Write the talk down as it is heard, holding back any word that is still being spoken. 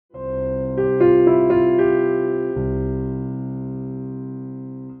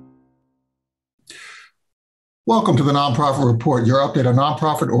Welcome to the Nonprofit Report, your update on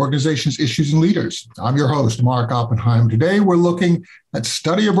nonprofit organizations, issues, and leaders. I'm your host, Mark Oppenheim. Today, we're looking at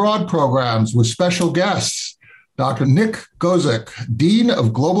study abroad programs with special guests. Dr. Nick Gozik, Dean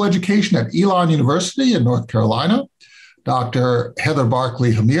of Global Education at Elon University in North Carolina. Dr. Heather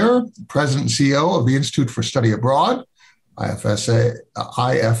Barclay Hamir, President and CEO of the Institute for Study Abroad, IFSA,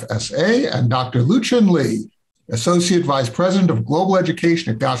 and Dr. Luchen Lee, Associate Vice President of Global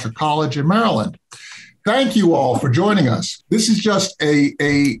Education at Goucher College in Maryland. Thank you all for joining us. This is just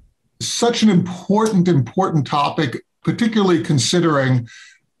such an important topic, particularly considering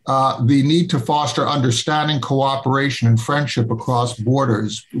the need to foster understanding, cooperation, and friendship across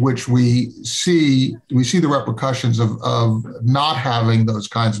borders, which we see the repercussions of not having those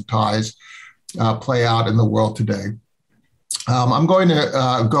kinds of ties play out in the world today. I'm going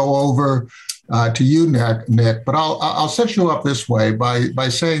to go over to you, Nick, but I'll set you up this way by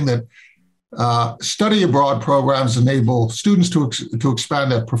saying that study abroad programs enable students to expand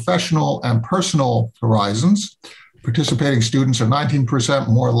their professional and personal horizons. Participating students are 19%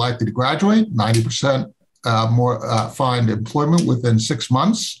 more likely to graduate, 90% more find employment within 6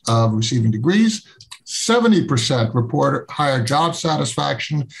 months of receiving degrees, 70% report higher job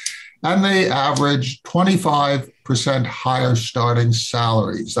satisfaction, and they average 25% higher starting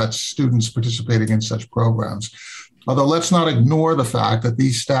salaries. That's students participating in such programs. Although let's not ignore the fact that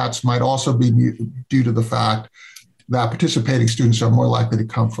these stats might also be due to the fact that participating students are more likely to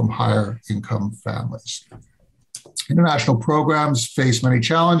come from higher income families. International programs face many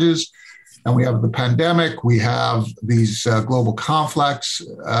challenges, and we have the pandemic, we have these global conflicts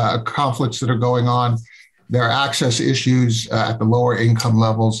that are going on. There are access issues at the lower income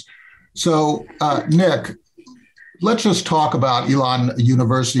levels. So, Nick, let's just talk about Elon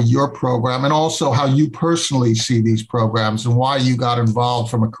University, your program, and also how you personally see these programs and why you got involved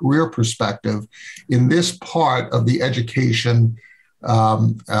from a career perspective in this part of the education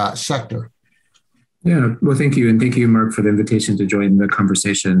sector. Yeah, well, thank you. And thank you, Mark, for the invitation to join the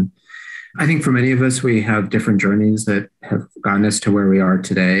conversation. I think for many of us, we have different journeys that have gotten us to where we are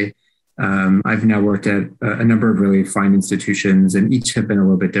today. I've now worked at a number of really fine institutions, and each have been a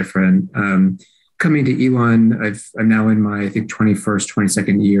little bit different. Coming to Elon, I'm now in my, 21st,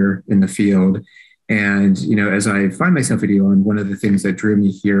 22nd year in the field. And, as I find myself at Elon, one of the things that drew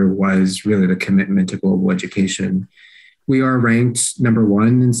me here was really the commitment to global education. We are ranked number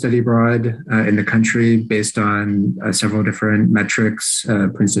one in study abroad in the country based on several different metrics,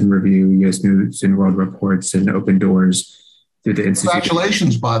 Princeton Review, U.S. News and World Reports, and Open Doors through the Institute.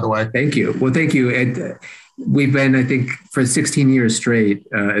 Congratulations, by the way. Thank you. Well, thank you. And we've been, I think, for 16 years straight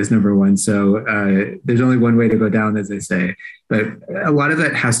as number one. So there's only one way to go down, as they say. But a lot of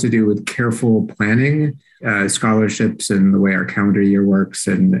that has to do with careful planning, scholarships, and the way our calendar year works.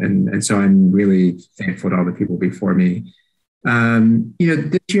 And so I'm really thankful to all the people before me.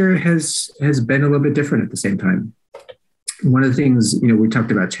 This year has been a little bit different at the same time. One of the things, we talked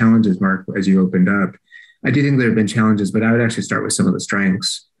about challenges, Mark, as you opened up. I do think there have been challenges, but I would actually start with some of the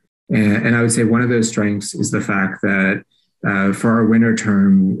strengths. And I would say one of those strengths is the fact that for our winter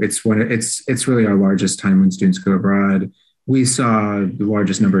term, it's really our largest time when students go abroad. We saw the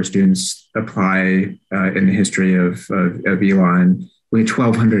largest number of students apply in the history of Elon. We had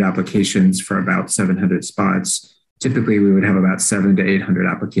 1,200 applications for about 700 spots. Typically, we would have about 700 to 800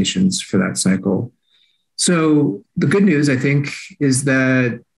 applications for that cycle. So the good news, I think, is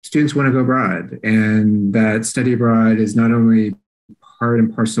that students want to go abroad, and that study abroad is not only part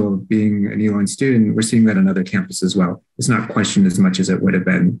and parcel of being an Elon student. We're seeing that on other campuses as well. It's not questioned as much as it would have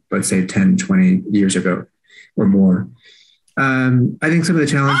been, let's say 10, 20 years ago or more. I think some of the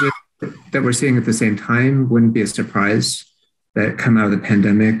challenges that we're seeing at the same time wouldn't be a surprise that come out of the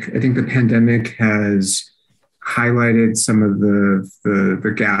pandemic. I think the pandemic has highlighted some of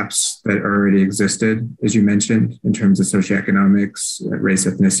the gaps that already existed, as you mentioned, in terms of socioeconomics, race,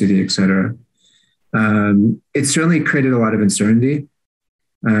 ethnicity, et cetera. It's certainly created a lot of uncertainty.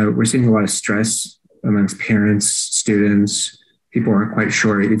 We're seeing a lot of stress amongst parents, students. People aren't quite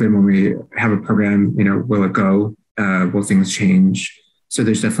sure, even when we have a program, will it go? Will things change? So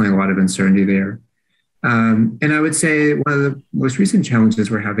there's definitely a lot of uncertainty there. And I would say one of the most recent challenges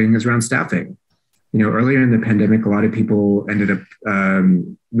we're having is around staffing. Earlier in the pandemic, a lot of people ended up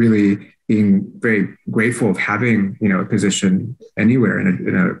really being very grateful of having, a position anywhere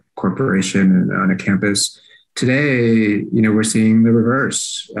in a corporation and on a campus. Today, we're seeing the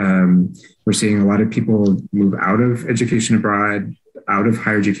reverse. We're seeing a lot of people move out of education abroad, out of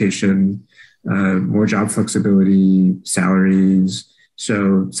higher education, more job flexibility, salaries.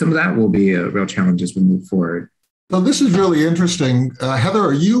 So some of that will be a real challenge as we move forward. So this is really interesting. Heather,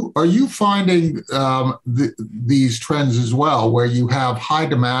 are you finding these trends as well, where you have high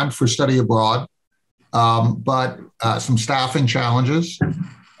demand for study abroad, but some staffing challenges?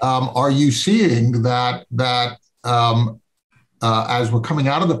 Are you seeing that as we're coming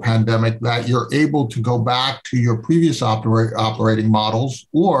out of the pandemic, that you're able to go back to your previous operating models,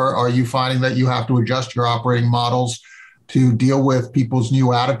 or are you finding that you have to adjust your operating models to deal with people's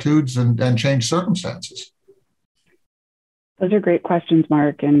new attitudes and change circumstances? Those are great questions,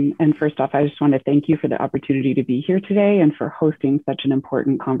 Mark. And first off, I just want to thank you for the opportunity to be here today and for hosting such an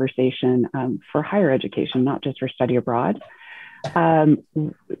important conversation for higher education, not just for study abroad.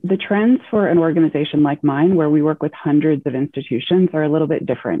 The trends for an organization like mine, where we work with hundreds of institutions, are a little bit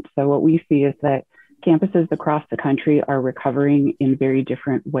different. So what we see is that campuses across the country are recovering in very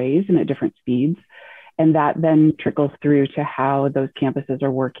different ways and at different speeds. And that then trickles through to how those campuses are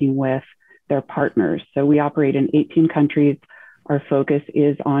working with their partners. So we operate in 18 countries. Our focus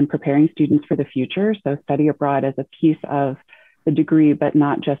is on preparing students for the future. So study abroad as a piece of the degree, but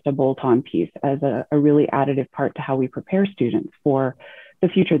not just a bolt-on piece, as a really additive part to how we prepare students for the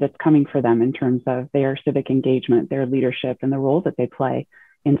future that's coming for them in terms of their civic engagement, their leadership, and the role that they play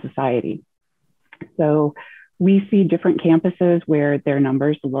in society. So we see different campuses where their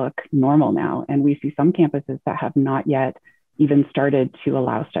numbers look normal now, and we see some campuses that have not yet even started to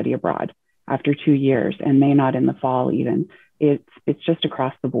allow study abroad after 2 years, and may not in the fall even. It's just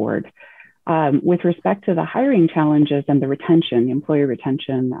across the board. With respect to the hiring challenges and the retention, the employee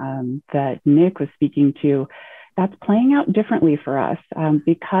retention that Nick was speaking to, that's playing out differently for us.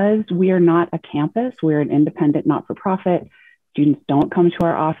 Because we are not a campus, we're an independent not-for-profit. Students don't come to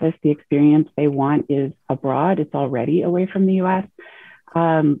our office. The experience they want is abroad. It's already away from the US.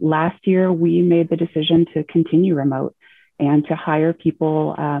 Last year, we made the decision to continue remote and to hire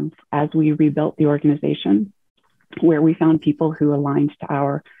people as we rebuilt the organization, where we found people who aligned to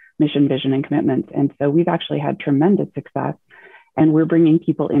our mission, vision, and commitments. And so we've actually had tremendous success, and we're bringing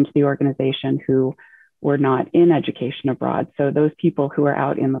people into the organization who were not in education abroad. So those people who are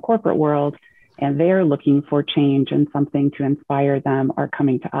out in the corporate world and they're looking for change and something to inspire them are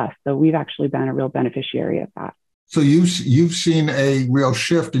coming to us. So we've actually been a real beneficiary of that. So you've seen a real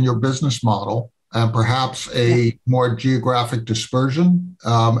shift in your business model, and perhaps a more geographic dispersion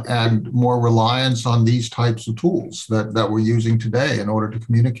and more reliance on these types of tools that we're using today in order to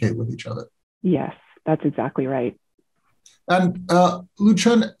communicate with each other. Yes, that's exactly right. And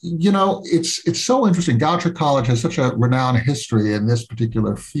Luchen, it's so interesting. Goucher College has such a renowned history in this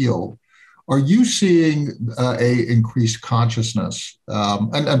particular field. Are you seeing a increased consciousness?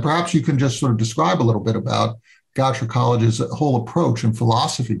 And perhaps you can just sort of describe a little bit about Goucher College's whole approach and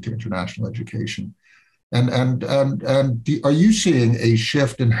philosophy to international education. And are you seeing a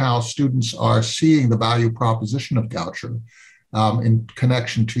shift in how students are seeing the value proposition of Goucher in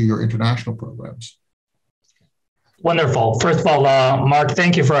connection to your international programs? Wonderful. First of all, Mark,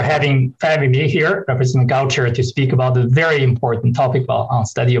 thank you for having me here, representing Goucher, to speak about the very important topic on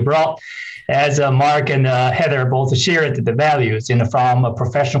study abroad. As Mark and Heather both shared the values, from a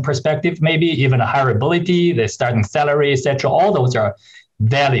professional perspective, maybe even a hireability, the starting salary, etc. All those are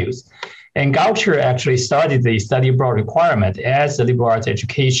values. And Goucher actually started the study abroad requirement as a liberal arts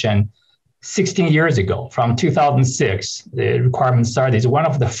education 16 years ago. From 2006, the requirement started. It's one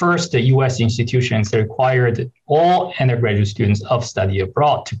of the first US institutions that required all undergraduate students of study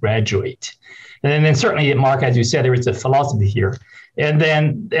abroad to graduate. And then certainly, Mark, as you said, there is a philosophy here. And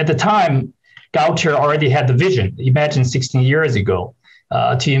then at the time, Goucher already had the vision, imagine 16 years ago,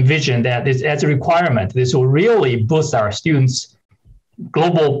 to envision that this, as a requirement, this will really boost our students'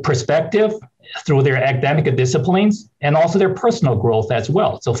 global perspective through their academic disciplines and also their personal growth as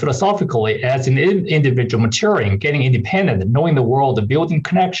well. So philosophically, as an individual maturing, getting independent, knowing the world, building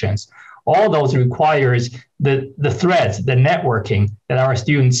connections, all those requires the threads, the networking that our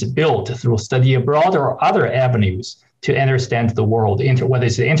students build through study abroad or other avenues to understand the world, whether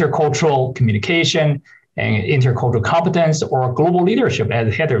it's intercultural communication and intercultural competence or global leadership,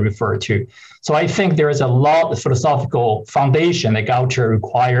 as Heather referred to. So I think there is a lot of philosophical foundation that Goucher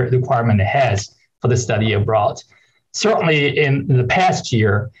requirement has for the study abroad. Certainly in the past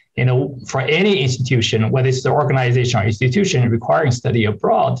year, for any institution, whether it's the organization or institution requiring study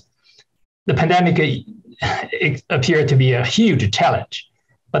abroad, the pandemic appeared to be a huge challenge.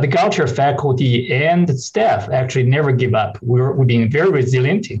 But the Goucher faculty and staff actually never give up. We're being very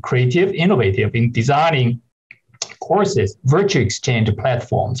resilient, creative, innovative in designing courses, virtual exchange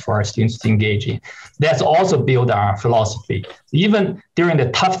platforms for our students to engage in. That's also built on our philosophy. Even during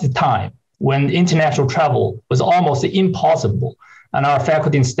the toughest time, when international travel was almost impossible, and our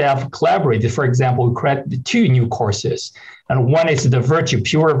faculty and staff collaborated. For example, we created 2 new courses. And one is the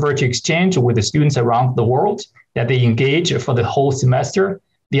pure virtual exchange with the students around the world that they engage for the whole semester.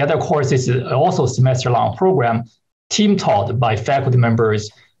 The other course is also a semester-long program, team taught by faculty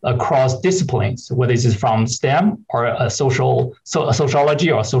members across disciplines, whether this is from STEM or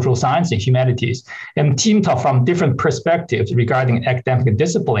sociology or social science and humanities, and team taught from different perspectives regarding academic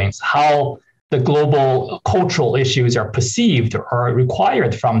disciplines, how the global cultural issues are perceived or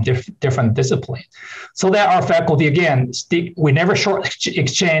required from different disciplines. So that our faculty, again, we never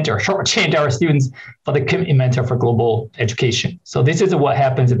exchange or shortchange our students for the commitment for global education. So this is what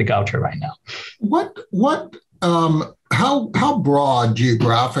happens at the Goucher right now. How broad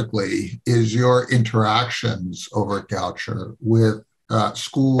geographically is your interactions over at Goucher with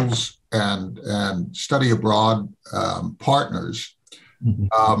schools and study abroad partners?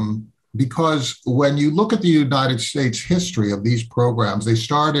 Mm-hmm. Because when you look at the United States history of these programs, they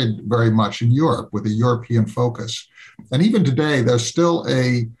started very much in Europe with a European focus. And even today, there's still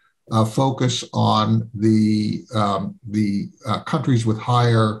a focus on the countries with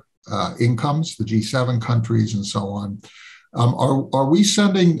higher incomes, the G7 countries and so on. Are we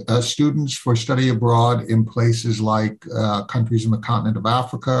sending students for study abroad in places like countries in the continent of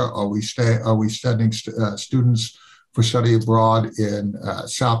Africa? Are we sending students for study abroad in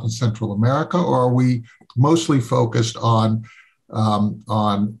South and Central America, or are we mostly focused on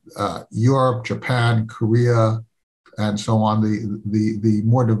Europe, Japan, Korea, and so on, the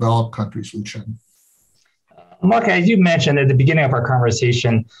more developed countries, Luchen? Mark, as you mentioned at the beginning of our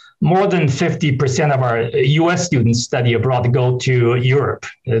conversation, more than 50% of our US students study abroad go to Europe.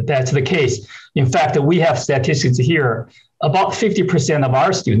 That's the case. In fact, we have statistics here. About 50% of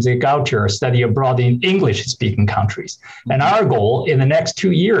our students at Goucher study abroad in English-speaking countries. And our goal in the next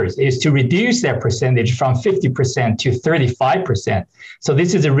 2 years is to reduce that percentage from 50% to 35%. So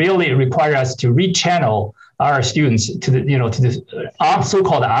this is really require us to rechannel our students to the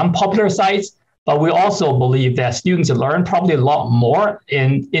so-called unpopular sites. But we also believe that students learn probably a lot more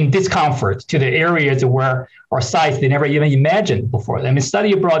in discomfort to the areas where or sites they never even imagined before. I mean,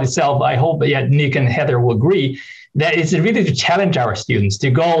 study abroad itself, I hope Nick and Heather will agree, that it's really to challenge our students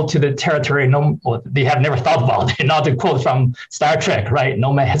to go to the territory they have never thought about. Not to quote from Star Trek, right?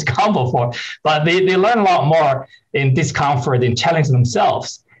 No man has gone before. But they learn a lot more in discomfort and challenge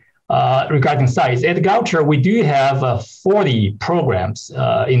themselves. Regarding sites. At Goucher, we do have 40 programs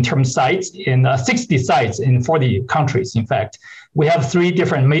in terms of sites, in 60 sites in 40 countries, in fact. We have 3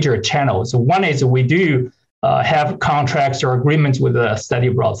 different major channels. One is we do have contracts or agreements with the study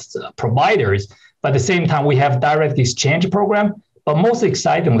abroad providers, but at the same time, we have direct exchange program. But most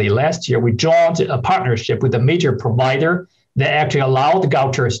excitingly, last year, we joined a partnership with a major provider that actually allowed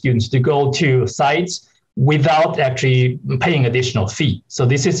Goucher students to go to sites without actually paying additional fee. So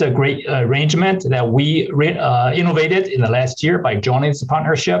this is a great arrangement that we innovated in the last year by joining this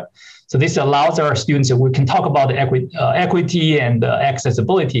partnership. So this allows our students, and we can talk about equity and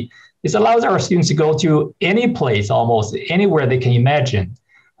accessibility. This allows our students to go to any place, almost anywhere they can imagine,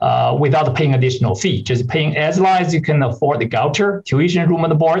 without paying additional fee. Just paying as long as you can afford the Goucher, tuition, room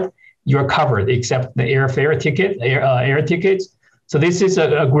and board, you're covered, except the airfare ticket, air tickets. So this is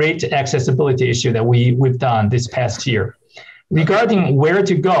a great accessibility issue that we've done this past year. Regarding where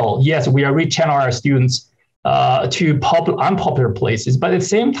to go, yes, we are rechannel our students to unpopular places, but at the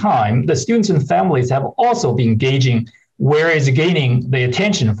same time, the students and families have also been engaging where is gaining the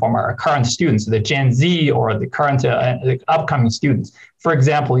attention from our current students, the Gen Z or the current the upcoming students. For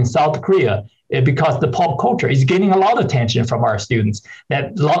example, in South Korea, because the pop culture is gaining a lot of attention from our students,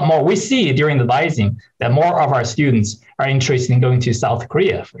 that a lot more we see during the Rising, that more of our students are interested in going to South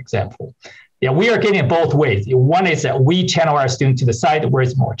Korea, for example. Yeah, we are getting it both ways. One is that we channel our students to the site where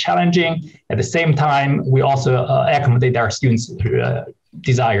it's more challenging. At the same time, we also accommodate our students'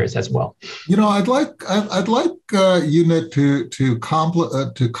 desires as well. You know, I'd like you, Nick, to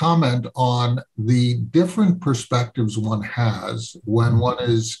comment on the different perspectives one has when one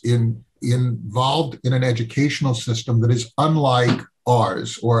is involved in an educational system that is unlike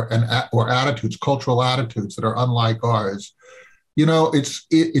ours, or attitudes, cultural attitudes that are unlike ours. You know,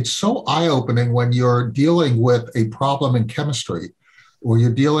 it's so eye-opening when you're dealing with a problem in chemistry, or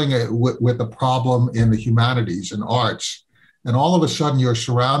you're dealing with a problem in the humanities and arts, and all of a sudden you're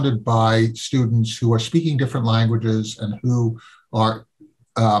surrounded by students who are speaking different languages and who are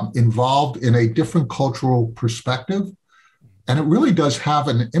involved in a different cultural perspective. And it really does have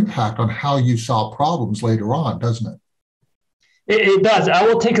an impact on how you solve problems later on, doesn't it? It does. I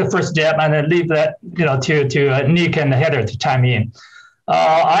will take the first step and then leave that, to Nick and Heather to chime in.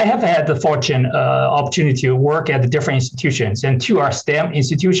 I have had the opportunity to work at the different institutions, and two are STEM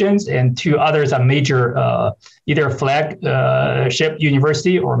institutions, and two others are major, either flagship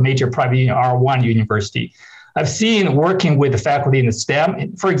university or major private R1 university. I've seen working with the faculty in the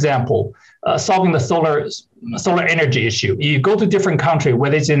STEM, for example, solving the solar energy issue. You go to different countries,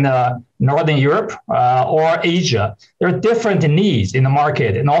 whether it's in Northern Europe or Asia, there are different needs in the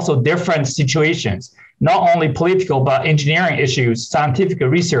market and also different situations, not only political, but engineering issues, scientific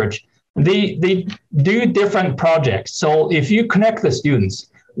research. They do different projects. So if you connect the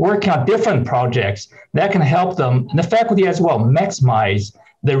students working on different projects, that can help them, and the faculty as well, maximize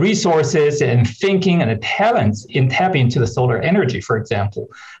the resources and thinking and the talents in tapping into the solar energy, for example.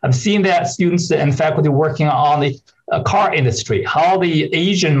 I've seen that students and faculty working on the car industry, how the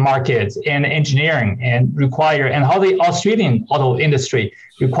Asian markets and engineering and how the Australian auto industry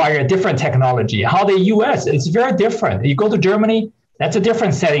require a different technology, how the US, it's very different. You go to Germany, that's a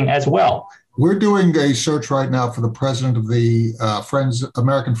different setting as well. We're doing a search right now for the president of the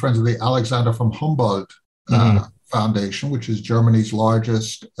American Friends of the Alexander von Humboldt Foundation, which is Germany's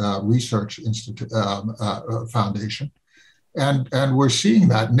largest research foundation. And we're seeing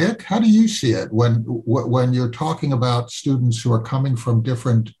that. Nick, how do you see it when you're talking about students who are coming from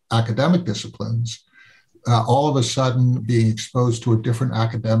different academic disciplines, all of a sudden being exposed to a different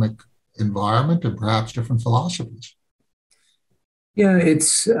academic environment and perhaps different philosophies? Yeah,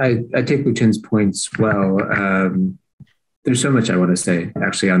 I take Luchen's points well. There's so much I want to say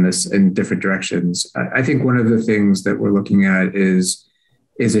actually on this in different directions. I think one of the things that we're looking at is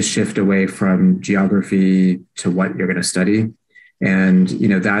a shift away from geography to what you're going to study. And,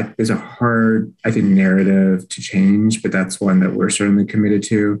 that is a hard, I think, narrative to change, but that's one that we're certainly committed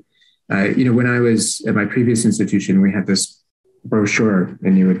to. When I was at my previous institution, we had this brochure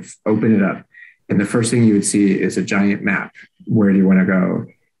and you would open it up. And the first thing you would see is a giant map. Where do you want to go?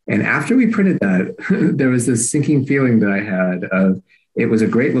 And after we printed that, there was this sinking feeling that I had of it was a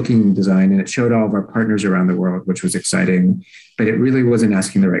great looking design and it showed all of our partners around the world, which was exciting, but it really wasn't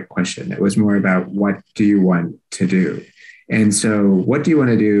asking the right question. It was more about what do you want to do? And so what do you want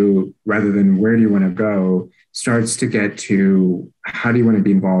to do rather than where do you want to go starts to get to how do you want to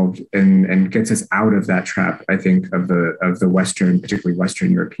be involved and gets us out of that trap, I think, of the Western, particularly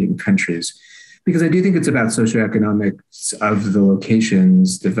Western European countries. Because I do think it's about socioeconomics of the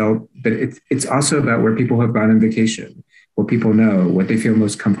locations developed, but it's also about where people have gone on vacation, what people know, what they feel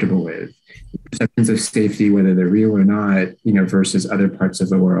most comfortable with, perceptions of safety, whether they're real or not, versus other parts of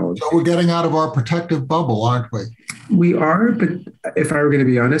the world. So we're getting out of our protective bubble, aren't we? We are, but if I were going to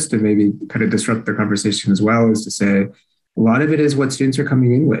be honest and maybe kind of disrupt the conversation as well, is to say a lot of it is what students are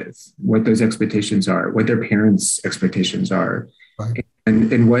coming in with, what those expectations are, what their parents' expectations are. Right.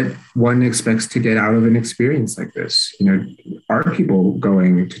 And what one expects to get out of an experience like this. Are people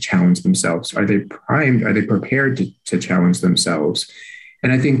going to challenge themselves? Are they primed? Are they prepared to challenge themselves?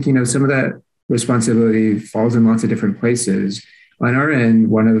 And I think, some of that responsibility falls in lots of different places. On our end,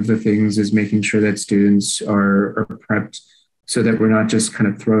 one of the things is making sure that students are prepped so that we're not just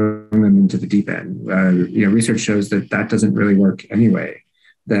kind of throwing them into the deep end. Research shows that doesn't really work anyway,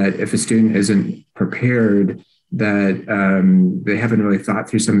 that if a student isn't prepared, that they haven't really thought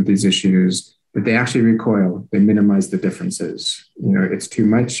through some of these issues, but they actually recoil. They minimize the differences. It's too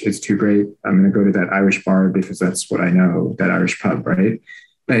much. It's too great. I'm going to go to that Irish bar because that's what I know, that Irish pub, right?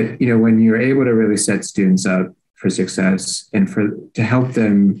 But, when you're able to really set students up for success and to help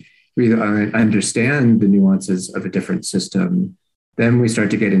them really understand the nuances of a different system, then we start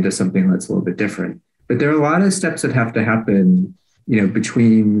to get into something that's a little bit different. But there are a lot of steps that have to happen,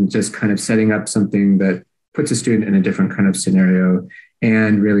 between just kind of setting up something that puts a student in a different kind of scenario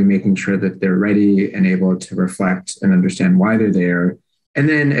and really making sure that they're ready and able to reflect and understand why they're there. And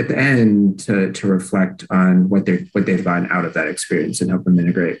then at the end to reflect on what they've gotten out of that experience and help them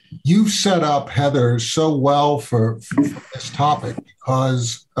integrate. You've set up, Heather, so well for this topic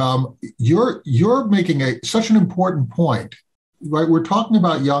because you're making such an important point, right? We're talking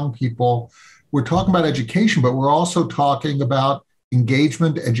about young people, we're talking about education, but we're also talking about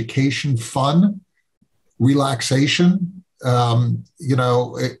engagement, education, fun, relaxation,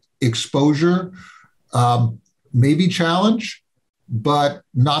 exposure, maybe challenge, but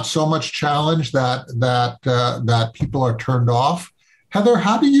not so much challenge that people are turned off. Heather,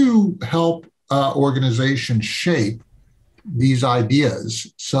 how do you help organizations shape these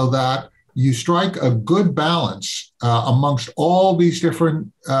ideas so that you strike a good balance amongst all these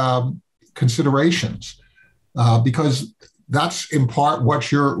different considerations? Because that's in part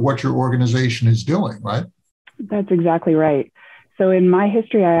what your organization is doing, right? That's exactly right. So in my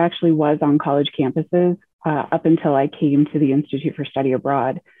history, I actually was on college campuses up until I came to the Institute for Study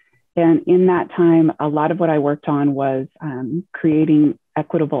Abroad. And in that time, a lot of what I worked on was creating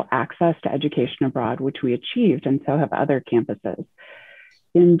equitable access to education abroad, which we achieved, and so have other campuses.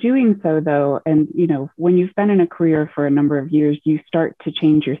 In doing so, though, and when you've been in a career for a number of years, you start to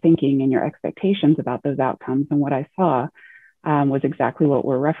change your thinking and your expectations about those outcomes. And what I saw was exactly what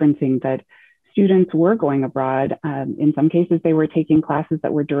we're referencing, that students were going abroad. In some cases, they were taking classes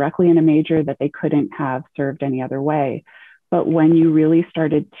that were directly in a major that they couldn't have served any other way. But when you really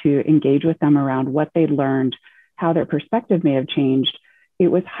started to engage with them around what they'd learned, how their perspective may have changed, it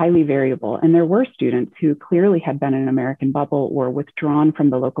was highly variable. And there were students who clearly had been in an American bubble or withdrawn from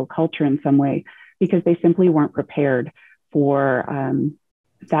the local culture in some way because they simply weren't prepared for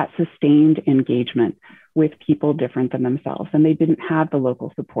that sustained engagement with people different than themselves. And they didn't have the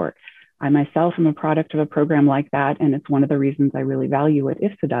local support. I myself am a product of a program like that. And it's one of the reasons I really value what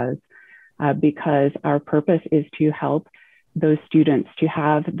IFSA does, because our purpose is to help those students to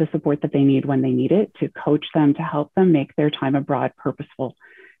have the support that they need when they need it, to coach them, to help them make their time abroad purposeful.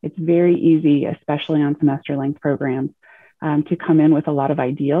 It's very easy, especially on semester length programs, to come in with a lot of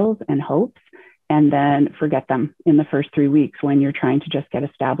ideals and hopes and then forget them in the first 3 weeks when you're trying to just get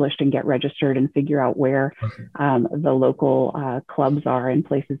established and get registered and figure out where the local clubs are and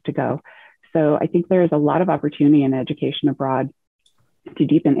places to go. So I think there is a lot of opportunity in education abroad to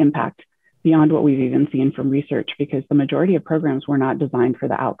deepen impact beyond what we've even seen from research, because the majority of programs were not designed for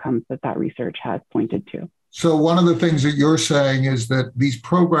the outcomes that research has pointed to. So one of the things that you're saying is that these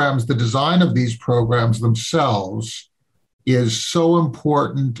programs, the design of these programs themselves is so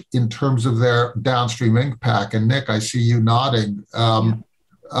important in terms of their downstream impact. And Nick, I see you nodding. I'm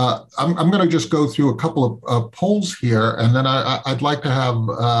going to just go through a couple of polls here, and then I'd like to have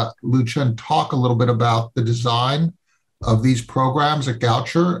Luchen talk a little bit about the design of these programs at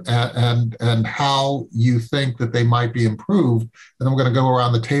Goucher and how you think that they might be improved. And I'm going to go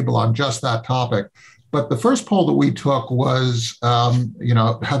around the table on just that topic. But the first poll that we took was,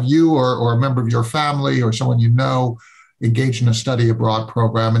 have you or a member of your family or someone you know engaged in a study abroad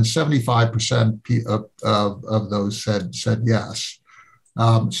program? And 75% of those said yes.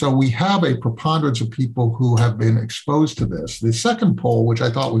 So we have a preponderance of people who have been exposed to this. The second poll, which I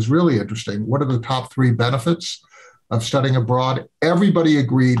thought was really interesting, what are the top 3 benefits of studying abroad? Everybody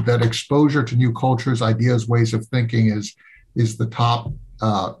agreed that exposure to new cultures, ideas, ways of thinking is the top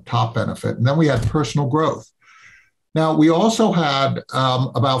benefit. And then we had personal growth. Now, we also had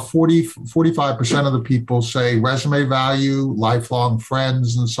about 45% of the people say resume value, lifelong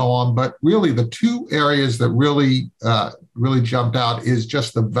friends, and so on. But really, the 2 areas that really jumped out is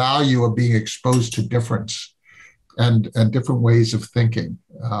just the value of being exposed to difference and different ways of thinking.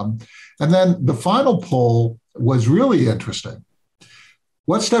 And then the final poll was really interesting.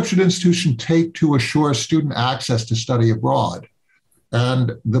 What steps should institutions take to assure student access to study abroad?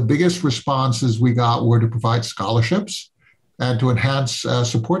 And the biggest responses we got were to provide scholarships and to enhance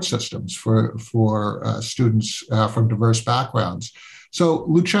support systems for students from diverse backgrounds. So,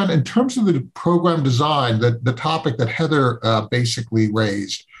 Luchen, in terms of the program design, the topic that Heather basically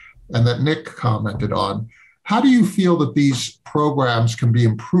raised and that Nick commented on, how do you feel that these programs can be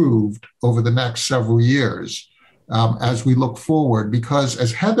improved over the next several years as we look forward? Because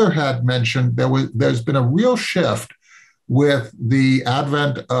as Heather had mentioned, there's been a real shift with the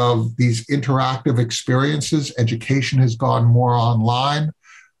advent of these interactive experiences. Education has gone more online.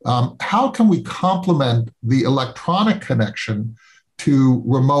 How can we complement the electronic connection to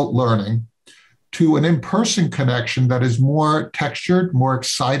remote learning to an in-person connection that is more textured, more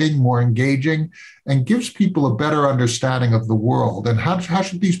exciting, more engaging, and gives people a better understanding of the world? And how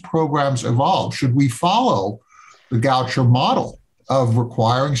should these programs evolve? Should we follow the Goucher model of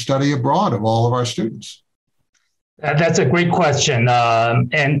requiring study abroad of all of our students? That's a great question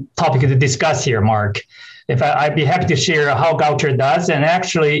and topic to discuss here, Mark. I'd be happy to share how Goucher does. And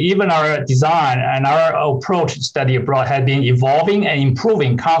actually, even our design and our approach to study abroad has been evolving and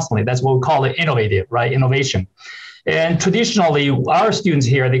improving constantly. That's what we call it innovative, right? Innovation. And traditionally, our students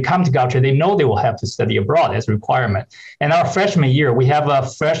here, they come to Goucher, they know they will have to study abroad as a requirement. And our freshman year, we have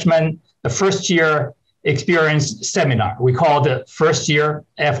the first year experience seminar. We call it first year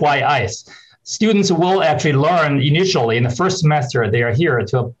FYIs. Students will actually learn initially in the first semester, they are here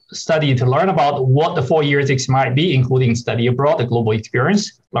to study, to learn about what the 4 years might be, including study abroad, the global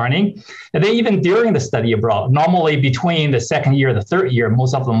experience learning. And then even during the study abroad, normally between the second year, the third year,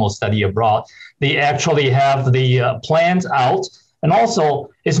 most of them will study abroad. They actually have the plans out And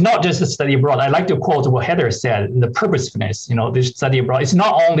also, it's not just the study abroad. I like to quote what Heather said, the purposefulness, this study abroad. It's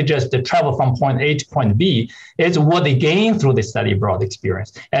not only just the travel from point A to point B, it's what they gain through the study abroad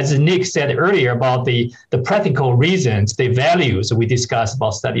experience. As Nick said earlier about the practical reasons, the values we discussed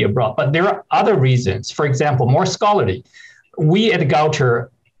about study abroad, but there are other reasons. For example, more scholarly. We at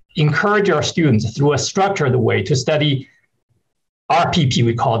Goucher encourage our students through a structured way to study RPP,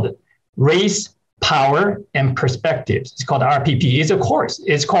 we call it, race, power, and perspectives. It's called RPP. It's a course.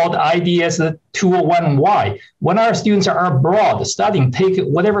 It's called IDS 201Y. When our students are abroad studying, take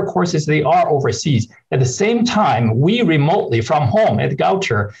whatever courses they are overseas. At the same time, we remotely from home at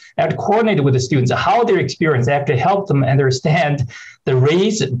Goucher have coordinated with the students how their experience actually helped them understand the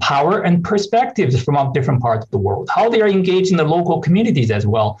race, power, and perspectives from different parts of the world, how they are engaged in the local communities as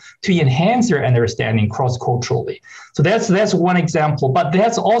well to enhance their understanding cross-culturally. So that's one example, but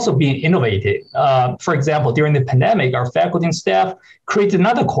that's also being innovated. For example, during the pandemic, our faculty and staff created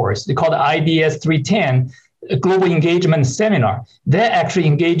another course. They call it IDS 310, a Global Engagement Seminar. That actually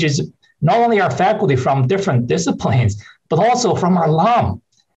engages not only our faculty from different disciplines, but also from our alum.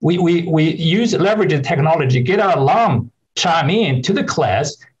 We leverage the technology, get our alum chime in to the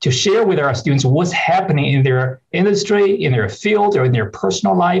class to share with our students what's happening in their industry, in their field, or in their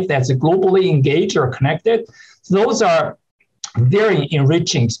personal life that's globally engaged or connected. So those are very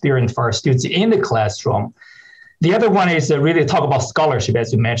enriching experience for our students in the classroom. The other one is really talk about scholarship,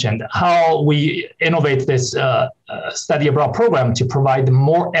 as you mentioned, how we innovate this study abroad program to provide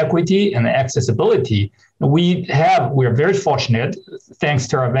more equity and accessibility. We're very fortunate, thanks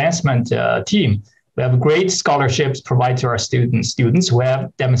to our advancement team. We have great scholarships provided to our students who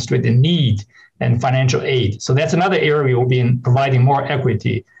have demonstrated need and financial aid. So that's another area we'll be providing more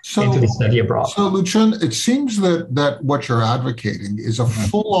equity into the study abroad. So Luchen, it seems that what you're advocating is a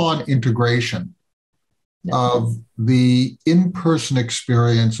full-on integration of the in-person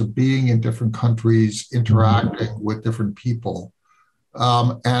experience of being in different countries, interacting with different people,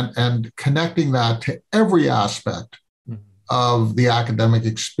 and connecting that to every aspect of the academic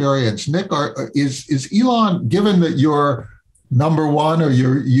experience. Nick, is Elon, given that you're number one, or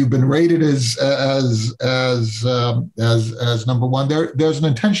you've been rated as number one, there's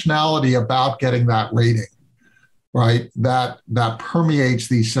an intentionality about getting that rating, right? That permeates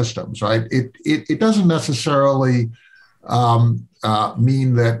these systems, right? It doesn't necessarily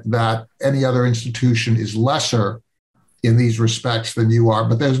mean that any other institution is lesser in these respects than you are,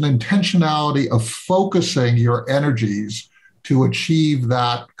 but there's an intentionality of focusing your energies to achieve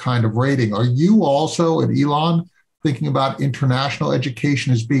that kind of rating. Are you also at Elon thinking about international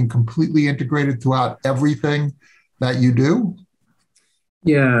education as being completely integrated throughout everything that you do?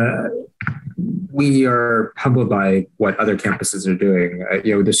 Yeah, we are humbled by what other campuses are doing.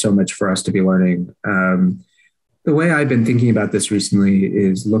 There's so much for us to be learning. The way I've been thinking about this recently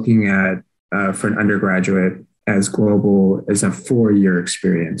is looking at, for an undergraduate, as global as a 4-year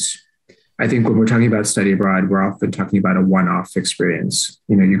experience. I think when we're talking about study abroad, we're often talking about a one-off experience.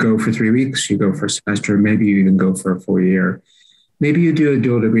 You go for 3 weeks, you go for a semester, maybe you even go for a full year. Maybe you do a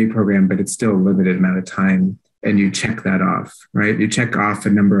dual degree program, but it's still a limited amount of time, and you check that off, right? You check off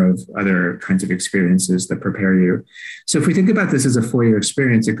a number of other kinds of experiences that prepare you. So if we think about this as a 4-year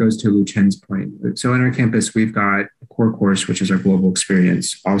experience, it goes to Luchen's point. So on our campus, we've got a core course, which is our global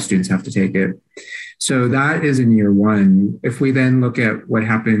experience. All students have to take it. So that is in year one. If we then look at what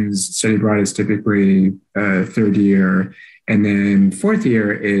happens, study abroad is typically third year, and then fourth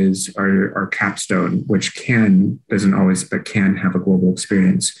year is our capstone, which doesn't always, but can have a global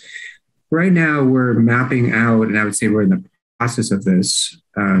experience. Right now, we're mapping out, and I would say we're in the process of this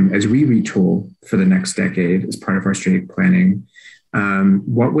as we retool for the next decade as part of our strategic planning.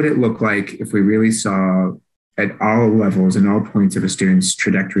 What would it look like if we really saw at all levels and all points of a student's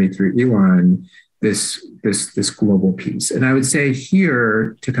trajectory through Elon, this global piece? And I would say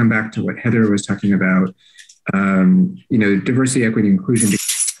here, to come back to what Heather was talking about, diversity, equity, inclusion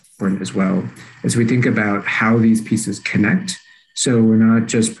is important as well, as we think about how these pieces connect. So we're not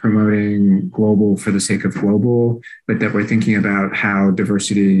just promoting global for the sake of global, but that we're thinking about how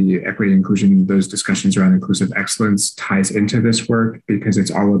diversity, equity, inclusion, those discussions around inclusive excellence ties into this work, because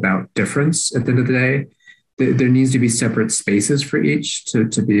it's all about difference at the end of the day. There needs to be separate spaces for each to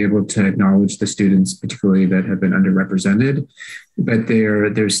be able to acknowledge the students, particularly that have been underrepresented, but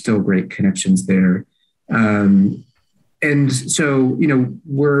there's still great connections there. And so,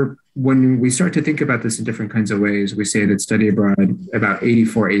 when we start to think about this in different kinds of ways, we say that study abroad, about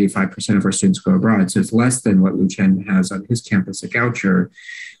 85% of our students go abroad. So it's less than what Luchen has on his campus at Goucher.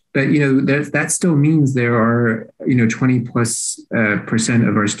 But that still means there are 20+%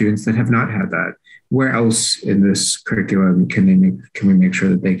 of our students that have not had that. Where else in this curriculum can we make sure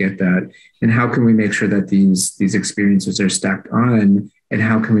that they get that? And how can we make sure that these experiences are stacked on? And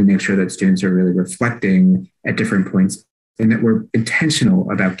how can we make sure that students are really reflecting at different points, and that we're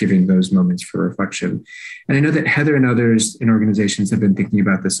intentional about giving those moments for reflection? And I know that Heather and others in organizations have been thinking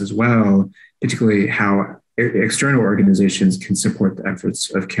about this as well, particularly how external organizations can support the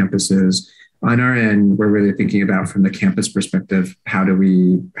efforts of campuses. On our end, we're really thinking about, from the campus perspective, how do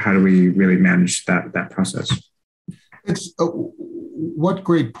we really manage that process? It's what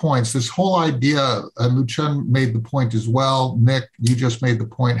great points. This whole idea, Luchen made the point as well. Nick, you just made the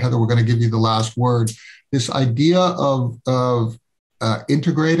point. Heather, we're going to give you the last word. This idea of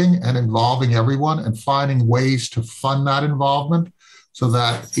integrating and involving everyone and finding ways to fund that involvement so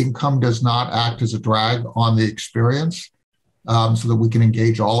that income does not act as a drag on the experience, so that we can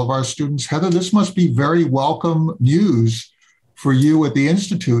engage all of our students. Heather, this must be very welcome news for you at the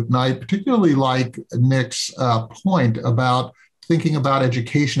Institute. And I particularly like Nick's point about thinking about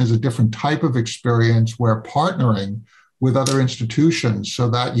education as a different type of experience, where partnering with other institutions so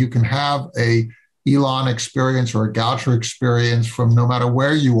that you can have a Elon experience or a Goucher experience from no matter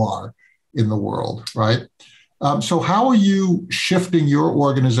where you are in the world, right? So how are you shifting your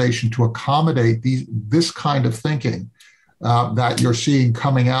organization to accommodate this kind of thinking that you're seeing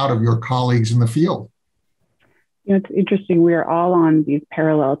coming out of your colleagues in the field? It's interesting. We're all on these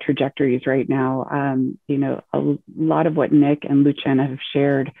parallel trajectories right now. A lot of what Nick and Luchen have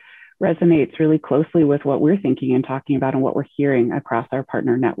shared resonates really closely with what we're thinking and talking about and what we're hearing across our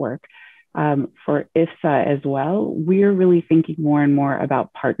partner network. For IFSA as well, we're really thinking more and more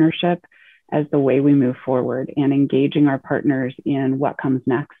about partnership as the way we move forward, and engaging our partners in what comes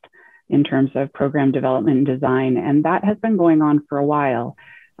next in terms of program development and design. And that has been going on for a while.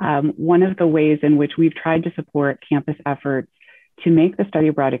 One of the ways in which we've tried to support campus efforts to make the study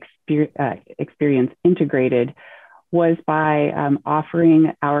abroad experience integrated was by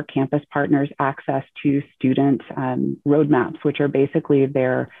offering our campus partners access to student roadmaps, which are basically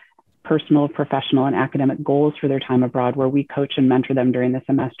their personal, professional, and academic goals for their time abroad, where we coach and mentor them during the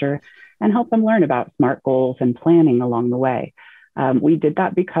semester and help them learn about SMART goals and planning along the way. We did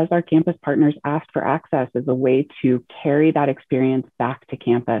that because our campus partners asked for access as a way to carry that experience back to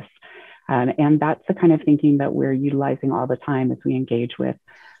campus. And that's the kind of thinking that we're utilizing all the time as we engage with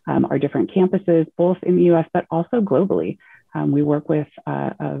our different campuses, both in the US, but also globally. We work with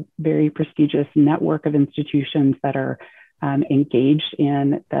a very prestigious network of institutions that are engaged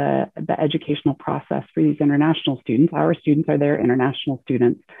in the educational process for these international students. Our students are their international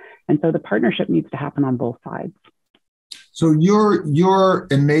students. And so the partnership needs to happen on both sides. So you're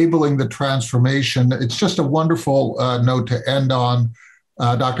enabling the transformation. It's just a wonderful note to end on.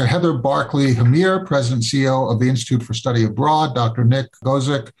 Dr. Heather Barclay Hamir, President and CEO of the Institute for Study Abroad, Dr. Nick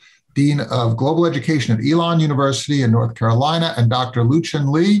Gozik, Dean of Global Education at Elon University in North Carolina, and Dr.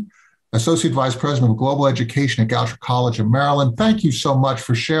 Luchen Lee, Associate Vice President of Global Education at Goucher College in Maryland. Thank you so much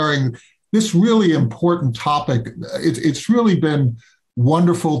for sharing this really important topic. It's really been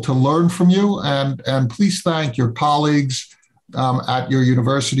wonderful to learn from you, and please thank your colleagues at your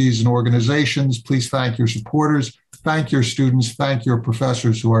universities and organizations. Please thank your supporters, thank your students, thank your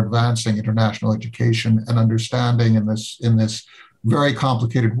professors who are advancing international education and understanding in this very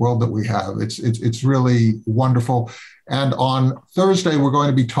complicated world that we have. It's really wonderful. And on Thursday, we're going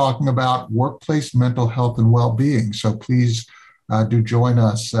to be talking about workplace mental health and well-being. So please do join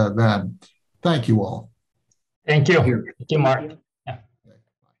us then. Thank you all. Thank you. Thank you, Mark.